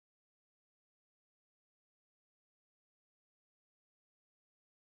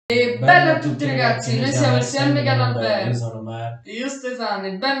E bella a tutti ragazzi, noi siamo sempre CANALE. Io sono Marco. E io Stefano,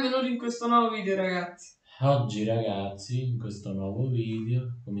 e benvenuti in questo nuovo video ragazzi. Oggi ragazzi, in questo nuovo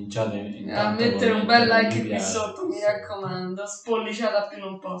video, cominciate A intanto mettere un bel like qui sotto, mi sotto. raccomando, spolliciata più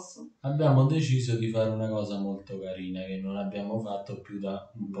non posso. Abbiamo deciso di fare una cosa molto carina che non abbiamo fatto più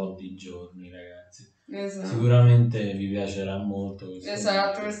da un po' di giorni ragazzi. Esatto. Sicuramente vi piacerà molto questo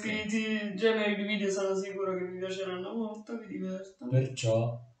esatto, video, questi generi di video sono sicuro che vi piaceranno molto, vi divertono.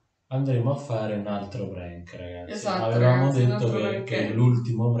 Perciò andremo a fare un altro prank ragazzi. Esatto, avevamo ragazzi, detto che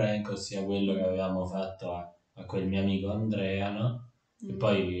l'ultimo prank, ossia quello che avevamo fatto a quel mio amico Andrea, no? E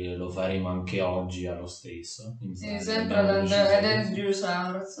poi lo faremo anche oggi allo stesso. Sì, sempre ad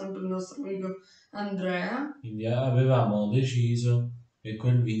Andrea, sempre il nostro amico Andrea. Quindi avevamo deciso che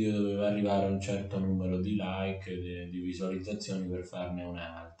quel video doveva arrivare a un certo numero di like, di visualizzazioni per farne un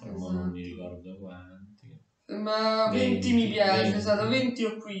altro, ma non mi ricordo quanti. Ma 20 mi piace, è stato 20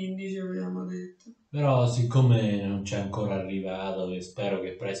 o 15 avevamo detto. Però siccome non c'è ancora arrivato e spero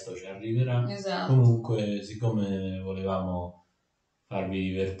che presto ci arriverà, comunque siccome volevamo farvi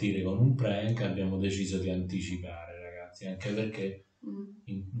divertire con un prank abbiamo deciso di anticipare ragazzi, anche perché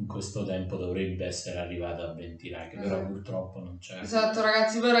in questo tempo dovrebbe essere arrivato a 20 like, però purtroppo non c'è. Esatto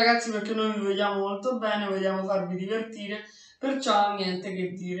ragazzi, poi ragazzi perché noi vi vogliamo molto bene, vogliamo farvi divertire, perciò niente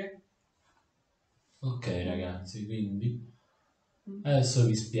che dire. Ok ragazzi, quindi adesso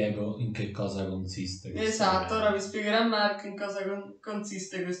vi spiego in che cosa consiste questo Esatto, prank. ora vi spiegherà Marco in cosa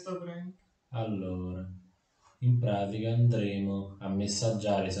consiste questo prank. Allora, in pratica andremo a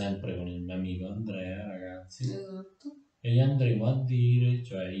messaggiare sempre con il mio amico Andrea ragazzi. Esatto. E gli andremo a dire,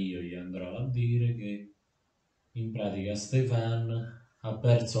 cioè io gli andrò a dire che in pratica Stefan ha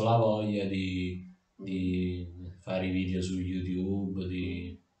perso la voglia di fare i video su YouTube,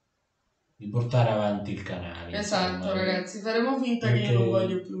 di portare avanti il canale. Esatto, insomma, ragazzi, faremo finta che io non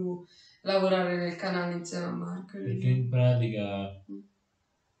voglio più lavorare nel canale insieme a Marco. Perché in pratica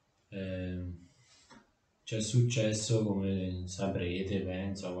c'è successo, come saprete,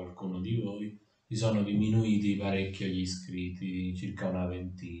 penso a qualcuno di voi, si sono diminuiti parecchio gli iscritti, circa una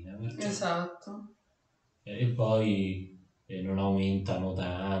ventina. Esatto. E poi non aumentano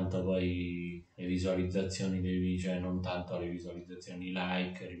tanto, poi le visualizzazioni dei video, cioè non tanto le visualizzazioni, i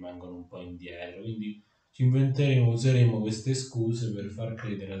like rimangono un po' indietro, quindi ci useremo queste scuse per far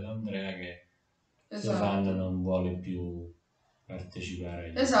credere ad Andrea che Stefano non vuole più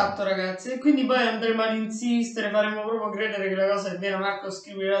partecipare. Esatto ragazzi, e quindi poi andremo ad insistere, faremo proprio credere che la cosa è vera, Marco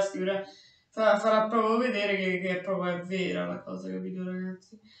scriverà, farà proprio vedere che proprio è vera la cosa, capito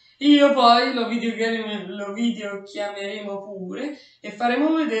ragazzi? Io poi lo videochiameremo pure e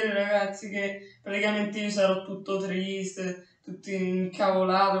faremo vedere ragazzi che praticamente io sarò tutto triste, tutto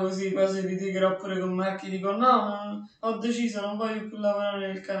incavolato così, quasi litigherò pure con Marco e dico no, ho deciso, non voglio più lavorare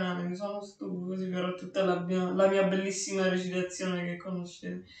nel canale, mi sono stufo, così farò tutta la mia bellissima recitazione che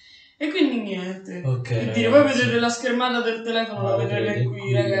conoscete. E quindi niente, per dire, voi vedete la schermata del telefono, la vedrete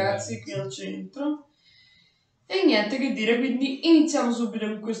qui ragazzi, qui al centro. E niente che dire, quindi iniziamo subito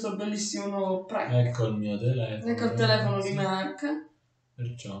con questo bellissimo nuovo prank. Ecco il mio telefono. Ecco il telefono di Mark.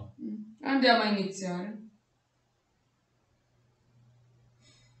 Perciò andiamo a iniziare.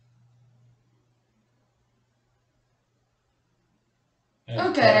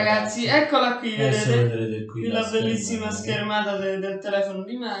 Ok ragazzi, eccola qui, vedete qui la bellissima schermata del telefono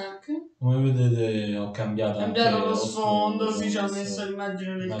di Mark. Come vedete ho cambiato lo sfondo, sì, ci ho messo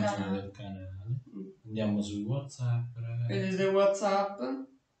l'immagine del canale. Andiamo su WhatsApp ragazzi. Vedete WhatsApp?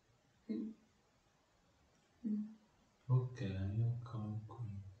 Ok, eccolo qui.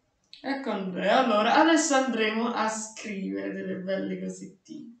 Ecco Andrea, allora adesso andremo a scrivere delle belle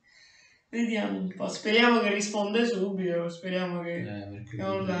cosettine. Vediamo un po', speriamo che risponde subito, speriamo che è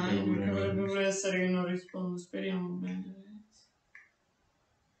online, perché potrebbe pure essere che non risponde, speriamo bene.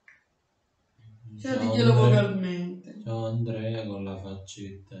 Cioè diglielo vocalmente. Ciao Andrea con la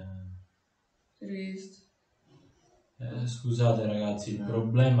faccetta triste. Scusate ragazzi, il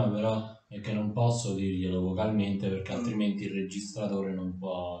problema però è che non posso dirglielo vocalmente perché altrimenti il registratore non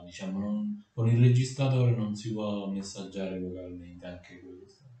può, diciamo, con il registratore non si può messaggiare vocalmente, anche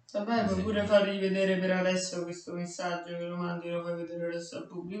questo. Vabbè, puoi pure fargli vedere per adesso questo messaggio che lo mandi, lo fai vedere adesso al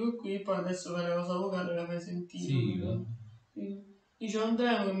pubblico qui, poi adesso fai la cosa vocale e la fai sentire. Sì. Dice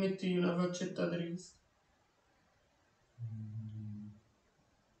Andrea che metti una faccetta triste.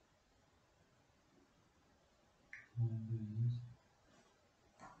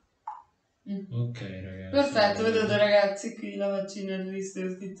 Ok ragazzi. Perfetto, vedete ragazzi qui la faccina triste, ho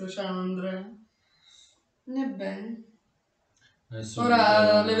scritto ciao Andrea. Ebbene.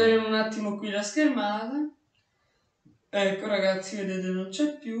 Ora leveremo un attimo qui la schermata. Ecco ragazzi, vedete non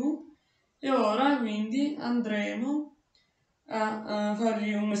c'è più. E ora quindi andremo a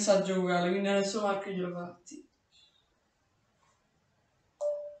fargli un messaggio vocale, quindi adesso Marco glielo fatti.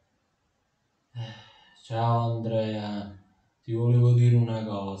 Ciao Andrea, ti volevo dire una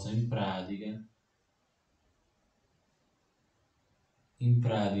cosa, in pratica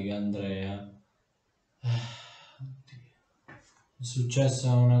Andrea, oddio, è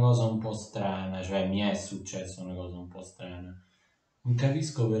successa una cosa un po' strana, cioè mi è successa una cosa un po' strana. Non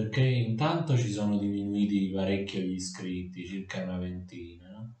capisco perché intanto ci sono diminuiti parecchio gli iscritti, circa una ventina,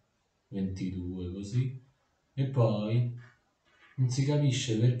 no? 22 così. E poi non si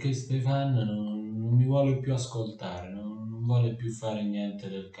capisce perché Stefano non mi vuole più ascoltare, non vuole più fare niente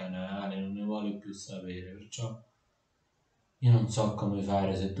del canale, non ne vuole più sapere, perciò io non so come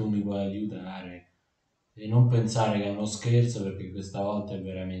fare, se tu mi puoi aiutare e non pensare che è uno scherzo perché questa volta è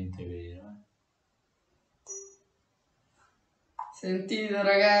veramente vero. Sentite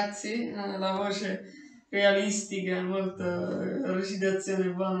ragazzi, la voce realistica, molto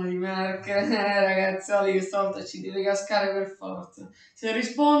recitazione buona di Mark. Ragazzoli, questa volta ci deve cascare per forza. Se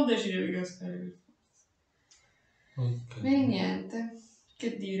risponde ci deve cascare per forza. Ok. E niente,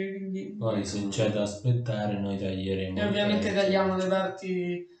 che dire, quindi... Poi se c'è da aspettare noi taglieremo. E ovviamente tagliamo le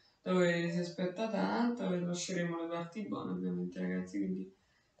parti dove si aspetta tanto e lasceremo le parti buone ovviamente ragazzi, quindi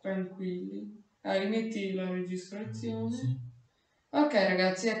tranquilli. Rimetti la registrazione. Sì. Ok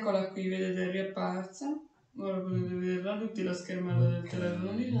ragazzi, eccola qui, vedete, è riapparsa. Ora potete vederla tutti, la schermata del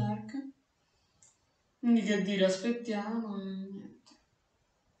telefono di Mark. Quindi che dire, aspettiamo e niente.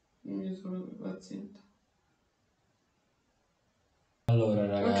 Quindi solo paziente. Allora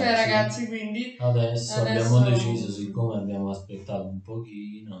Ok ragazzi, quindi adesso abbiamo deciso, siccome abbiamo aspettato un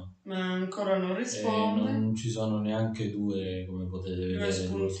pochino, ma ancora non risponde. non ci sono neanche due, come potete vedere, Due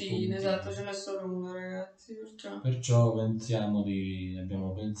spuntini, esatto, ce n'è solo uno ragazzi, perciò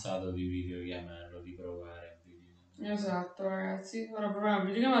abbiamo pensato di videochiamarlo, di provare a videochiamarlo. Esatto ragazzi, ora proviamo a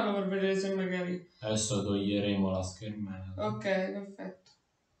videochiamarlo per vedere se magari... Adesso toglieremo la schermata. Ok, perfetto.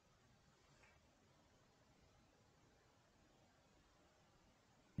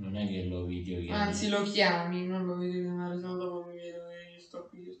 Non è che lo videochiami. Anzi lo chiami, non lo videochiamare, se no dopo mi vedo che io sto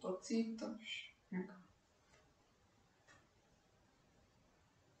qui, io sto zitto. Ecco.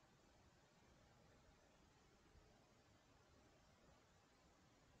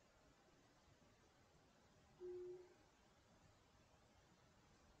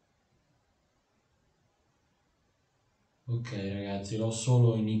 Ok ragazzi, l'ho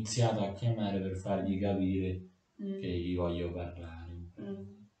solo iniziato a chiamare per fargli capire che gli voglio parlare.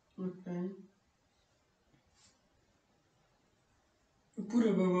 Ok.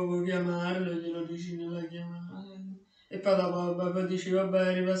 Oppure puoi chiamarlo, glielo dici nella chiamata. E poi dopo dici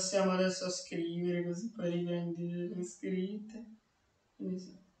vabbè ripassiamo adesso a scrivere, così poi riprendi le scritte. Quindi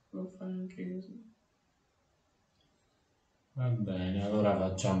sì, può fare anche così. Va bene, allora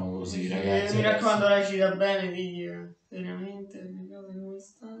facciamo così Sì, ragazzi. mi raccomando, recita bene, digli seriamente le cose come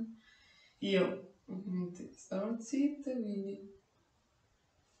stanno. Io ovviamente stavo zitta, quindi...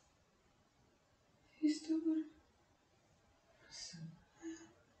 Visto pure?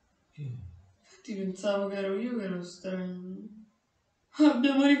 Infatti pensavo che ero io che ero strano.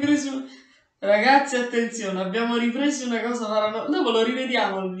 Abbiamo ripreso... Ragazzi, attenzione, abbiamo ripreso una cosa paranormale. Dopo lo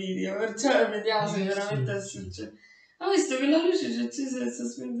rivediamo il video, perciò vediamo se veramente è successo. Ho visto che la luce si è accesa e si è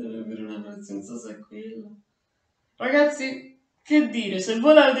spenta per una frazione, non so se è quella. Ragazzi, che dire, se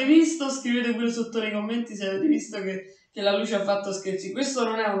voi l'avete visto scrivete pure sotto nei commenti se avete visto che la luce ha fatto scherzi. Questo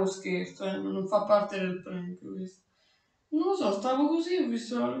non è uno scherzo, non fa parte del prank questo. Non lo so, stavo così, ho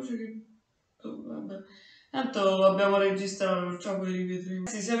visto la luce che... Oh, vabbè. Tanto abbiamo registrato, perciò poi rivedremo.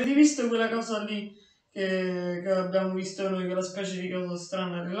 Sì, se avete visto quella cosa lì che abbiamo visto noi, quella specie di cosa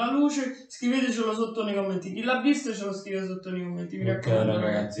strana della luce, scrivetecelo sotto nei commenti. Chi l'ha visto ce lo scrive sotto nei commenti, mi raccomando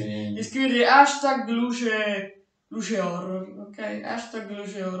ragazzi. E scrivete hashtag luce horror, ok? Hashtag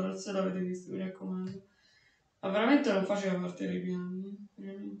luce horror, se l'avete visto, mi raccomando. Ma veramente non faceva parte dei piani,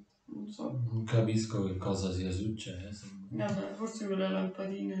 veramente, non so. Non capisco che cosa sia successo. Vabbè, forse con le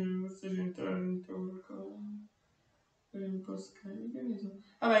lampadine, forse c'entrava dentro qualcosa. Per un po' scarica, ne so.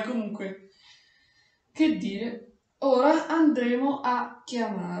 Vabbè, comunque, che dire, ora andremo a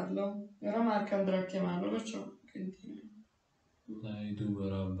chiamarlo. Ora Marco andrà a chiamarlo, perciò, che dire. Dai, tu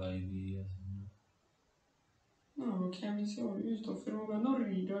però vai via. No, lo chiami solo, io sto fermo qua, non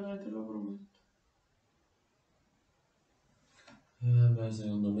rido, dai, te lo prometto. Vabbè,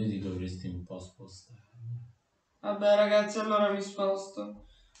 secondo me ti dovresti un po' spostare. Vabbè ragazzi, allora mi sposto.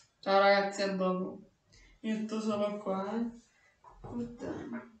 Ciao ragazzi, a dopo. Io sto solo qua,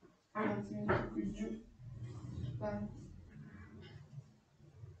 Puttana. Ragazzi, mi metto qui giù. Vai.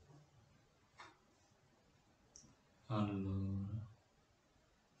 Allora,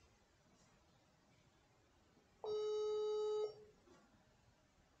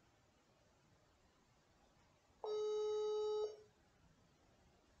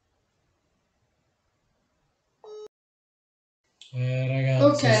 ragazzi,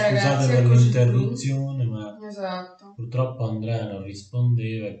 Ok, scusate ragazzi, per eccoci l'interruzione, ma qui. Esatto. purtroppo Andrea non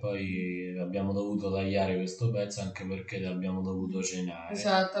rispondeva e poi abbiamo dovuto tagliare questo pezzo anche perché abbiamo dovuto cenare.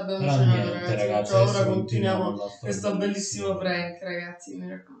 Esatto, abbiamo Però cenato, niente, ragazzi, ragazzi, perciò ora adesso continuiamo il continuiamo nostro questo bellissimo bellissimo prank, ragazzi, mi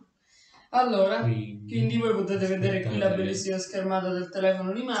raccomando. Allora, quindi voi potete vedere qui la aspettate che bellissima schermata del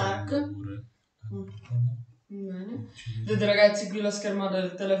telefono di Mark. accendo pure. Bene. Vedete, ragazzi, qui la schermata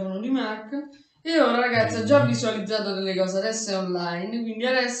del telefono di Mark. E ora, ragazzi, ha già Bene. visualizzato delle cose, adesso è online, quindi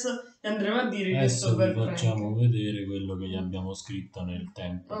adesso gli andremo a dire questo Adesso vi bel facciamo prank. vedere quello che gli abbiamo scritto nel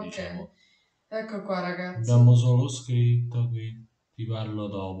tempo, Ok, diciamo. ecco qua, ragazzi. Abbiamo solo scritto qui. Ti parlo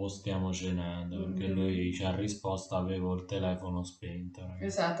dopo, stiamo cenando, perché lui ci ha risposto avevo il telefono spento, ragazzi.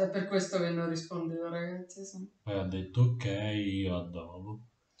 Esatto, è per questo che non rispondevo, ragazzi. Sì. Poi ha detto ok, io a dopo.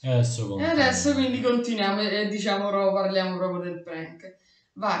 E adesso E continuiamo. adesso quindi continuiamo e diciamo parliamo proprio del prank.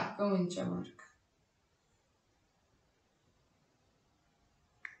 Vai, comincia Marco.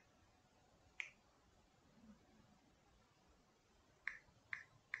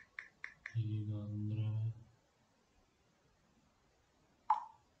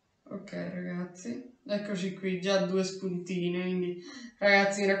 Ok ragazzi, eccoci qui, già 2 spuntine, quindi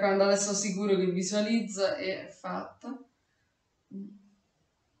ragazzi mi raccomando adesso sicuro che visualizza e è fatta.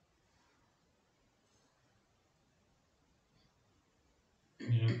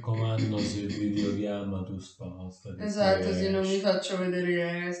 Mi raccomando, se il video chiama tu spostati. Esatto, sì, non mi faccio vedere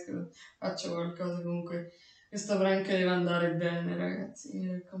che esco, faccio qualcosa comunque. Questo prank deve andare bene ragazzi, mi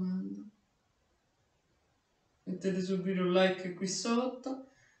raccomando. Mettete subito un like qui sotto,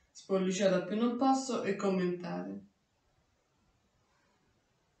 spolliciate appena non posso e commentate.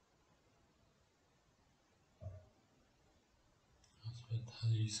 Aspettate,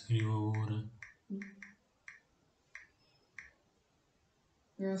 gli scrivo pure.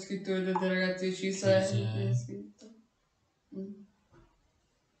 Mi ha scritto, vedete ragazzi, ci sei, mi ha scritto.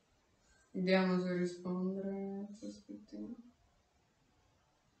 Vediamo se risponde ragazzi, aspettiamo.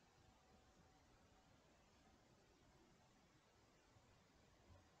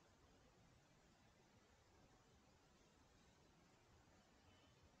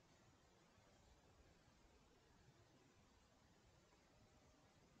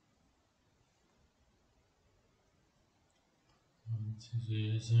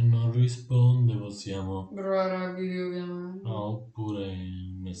 Se non risponde possiamo Provare a videochiamare. no, oppure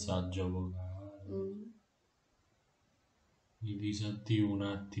il messaggio vocale. Mi disattivo un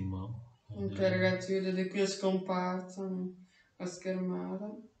attimo. Ok ragazzi, vedete qui è scomparsa la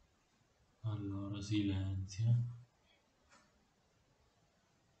schermata. Allora silenzio.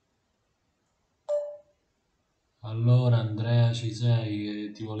 Allora Andrea ci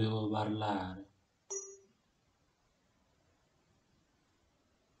sei? Ti volevo parlare.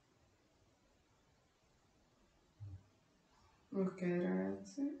 Ok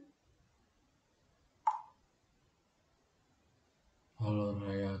ragazzi. Allora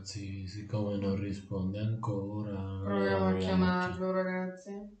ragazzi, siccome non risponde ancora, Proviamo a chiamarlo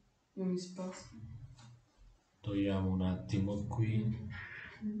ragazzi. Non mi sposto. Togliamo un attimo qui.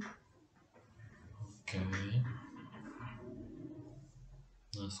 Ok.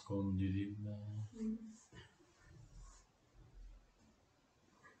 Nasconditi bene.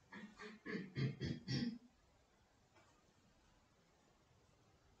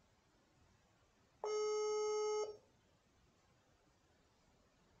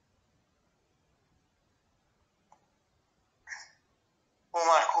 Oh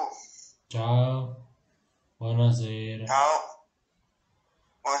Marco. Ciao. Buonasera. Ciao.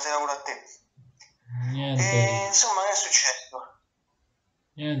 Buonasera pure a te. Niente. Insomma, che è successo?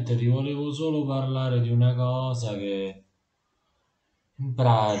 Niente, ti volevo solo parlare di una cosa che in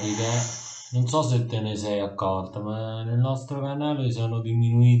pratica, non so se te ne sei accorta, ma nel nostro canale sono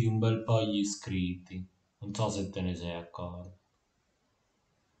diminuiti un bel po' gli iscritti. Non so se te ne sei accorta.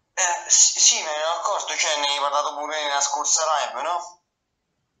 Sì, me ne ero accorto, cioè ne hai parlato pure nella scorsa live, no?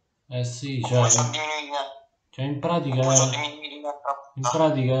 Sì, Oppure sono diminuiti, cioè in pratica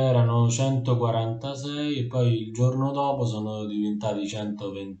erano 146 e poi il giorno dopo sono diventati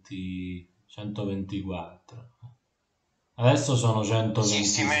 120, 124. Adesso sono 126.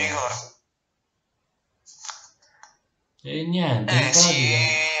 Sì, mi ricordo. E niente, in Sì.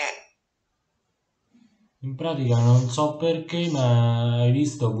 pratica non so perché, ma hai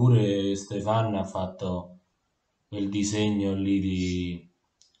visto pure Stefano ha fatto quel disegno lì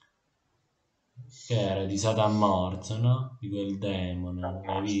che era di Satan Morse, no? Di quel demone,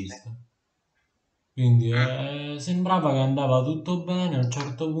 l'hai visto? Quindi sembrava che andava tutto bene, a un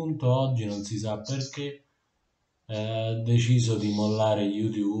certo punto oggi non si sa perché ha deciso di mollare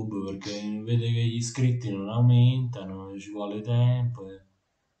YouTube perché vede che gli iscritti non aumentano, ci vuole tempo. E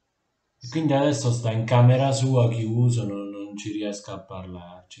quindi adesso sta in camera sua chiuso, non ci riesco a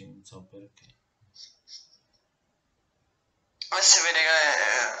parlarci, non so perché. Ma si vede che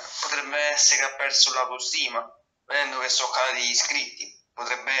potrebbe essere che ha perso l'autostima, vedendo che sono calati gli iscritti,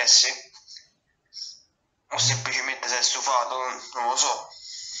 potrebbe essere. O semplicemente si è stufato, non lo so.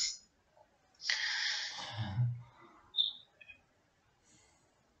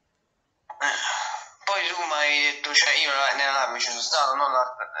 Poi tu mi hai detto, cioè io nella live ci sono stato, no?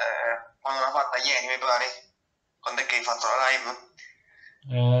 Quando l'ho fatta ieri mi pare. Quando è che hai fatto la live?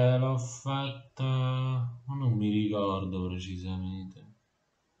 L'ho fatta, ma non mi ricordo precisamente.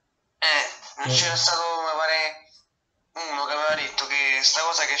 Non c'era stato, mi pare, uno che aveva detto che sta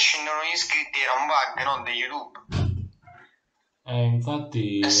cosa che scendono gli iscritti era un bug, non di YouTube.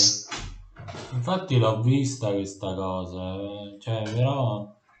 Infatti l'ho vista questa cosa, cioè però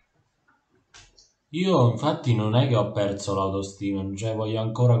io infatti non è che ho perso l'autostima, cioè voglio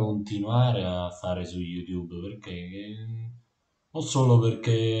ancora continuare a fare su YouTube o solo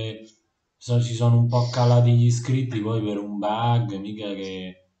perché ci sono un po' calati gli iscritti poi per un bug, mica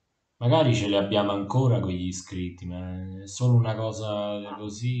che magari ce li abbiamo ancora quegli iscritti, ma è solo una cosa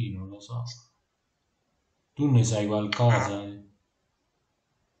così, non lo so. Tu ne sai qualcosa?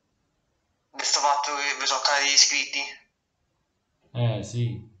 Questo fatto che vi sono calati gli iscritti?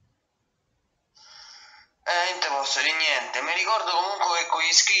 Sì. Non te posso dire niente. Mi ricordo comunque che con gli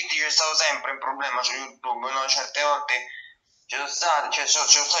iscritti c'è stato sempre un problema su YouTube, no? Certe volte ci sono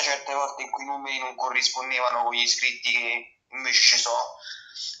state certe volte in cui i numeri non corrispondevano con gli iscritti che invece ci sono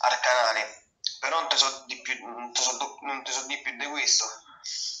al canale. Però non te so di più, non te so di più di questo.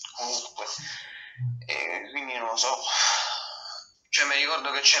 Comunque. Quindi non lo so. Cioè mi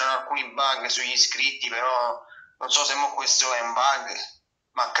ricordo che c'erano alcuni bug sugli iscritti, però non so se mo questo è un bug,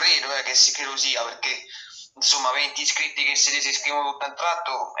 ma credo che lo sia, perché insomma 20 iscritti che si iscrivono tutto a un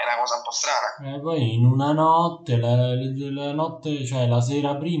tratto è una cosa un po' strana. Poi in una notte, la notte, cioè la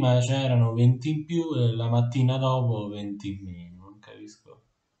sera prima c'erano 20 in più e la mattina dopo 20 in meno, non capisco.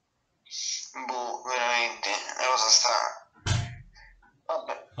 Boh, veramente, è una cosa strana.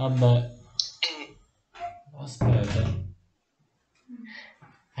 Vabbè. Aspetta.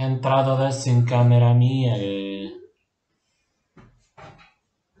 È entrato adesso in camera mia e...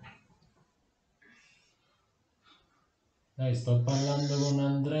 Dai, sto parlando con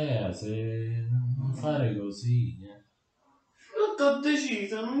Andrea, se non fare così. Io t'ho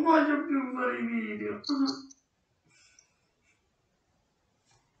deciso, non voglio più fare i video.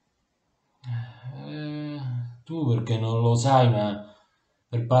 Tu perché non lo sai, ma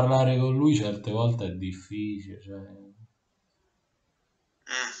per parlare con lui certe volte è difficile, cioè...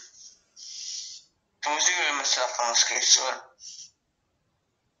 Come si che mi stai a fare uno scherzo,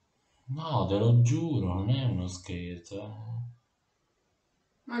 No, te lo giuro, non è uno scherzo.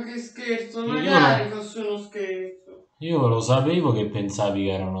 Ma che scherzo, magari fosse uno scherzo. Io lo sapevo che pensavi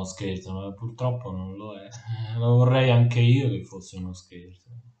che era uno scherzo, ma purtroppo non lo è. Lo vorrei anche io che fosse uno scherzo.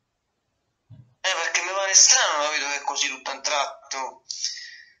 Perché mi pare strano, capito, che così tutto a un tratto.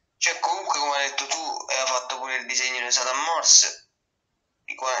 Cioè, comunque, come hai detto tu, aveva fatto pure il disegno di Satan Morse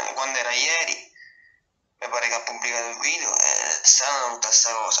quando era ieri. Mi pare che ha pubblicato il video. È strana tutta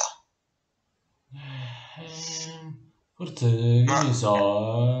sta cosa. Forse, che ne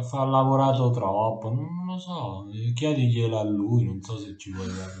so, ha lavorato troppo, non lo so. Chiediglielo a lui, non so se ci vuoi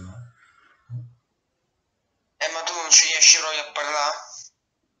parlare. Ma tu non ci riesci proprio a parlare?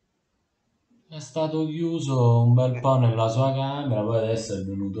 È stato chiuso un bel po' nella sua camera, poi adesso è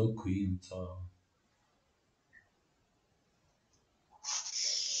venuto qui, non so.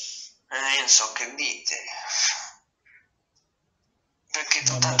 Io non so che dite. Perché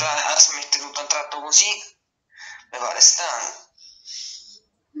smette tutto a un tratto così? Mi pare strano.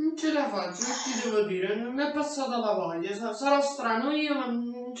 Non ce la faccio, che ti devo dire? Non mi è passata la voglia. Sarò strano io, ma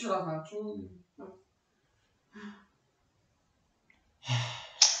non ce la faccio.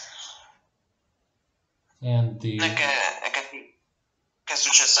 Senti. Non è che è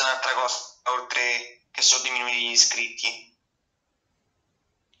successa un'altra cosa, oltre che sono diminuiti gli iscritti.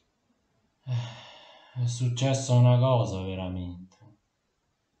 È successa una cosa veramente.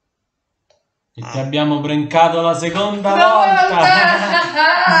 Che ti abbiamo prankato la seconda volta.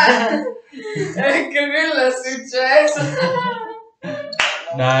 Ecco, quello è successo.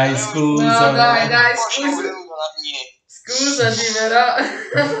 Dai, scusa. No, dai, scusa. Scusaci però.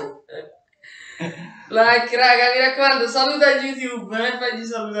 Like, raga, mi raccomando, saluta YouTube, fagli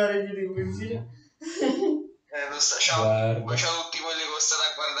salutare YouTube, vicino. Lo sta, ciao a tutti quelli che state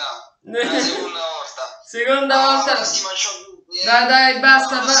a guardare. È la Seconda seconda volta. volta. Dai,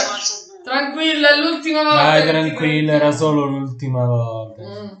 basta. Tranquilla, è l'ultima volta. Dai, tranquilla, era solo l'ultima volta.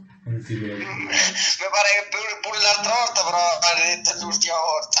 Non ti preoccupare. Mi pare che pure l'altra volta, però avete detto l'ultima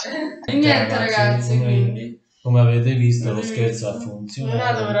volta. E niente, ragazzi, quindi. Come avete visto, lo scherzo ha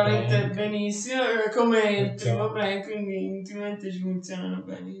funzionato veramente benissimo, come il primo prank, quindi intimamente ci funzionano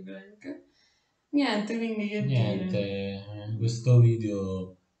bene i prank. Niente, quindi che dire. Questo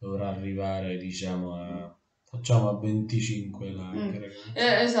video dovrà arrivare, diciamo, facciamo a 25 like, ragazzi.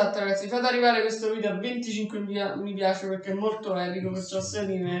 Esatto, ragazzi, fate arrivare questo video a 25 mi piace perché è molto epico, perciò se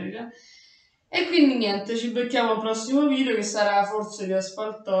li merita. E quindi niente, ci becchiamo al prossimo video che sarà forse di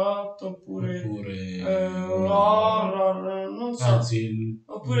asfaltotto oppure horror, non so. Anzi, il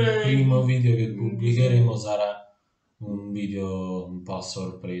primo video che pubblicheremo sarà un video un po' a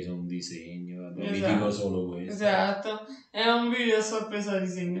sorpresa, un disegno, vabbè, vi dico solo questo. Esatto, è un video a sorpresa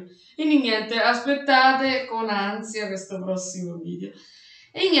disegno. Quindi niente, aspettate con ansia questo prossimo video.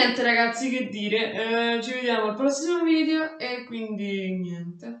 E niente ragazzi, che dire, ci vediamo al prossimo video e quindi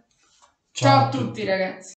niente. Ciao a tutti ragazzi.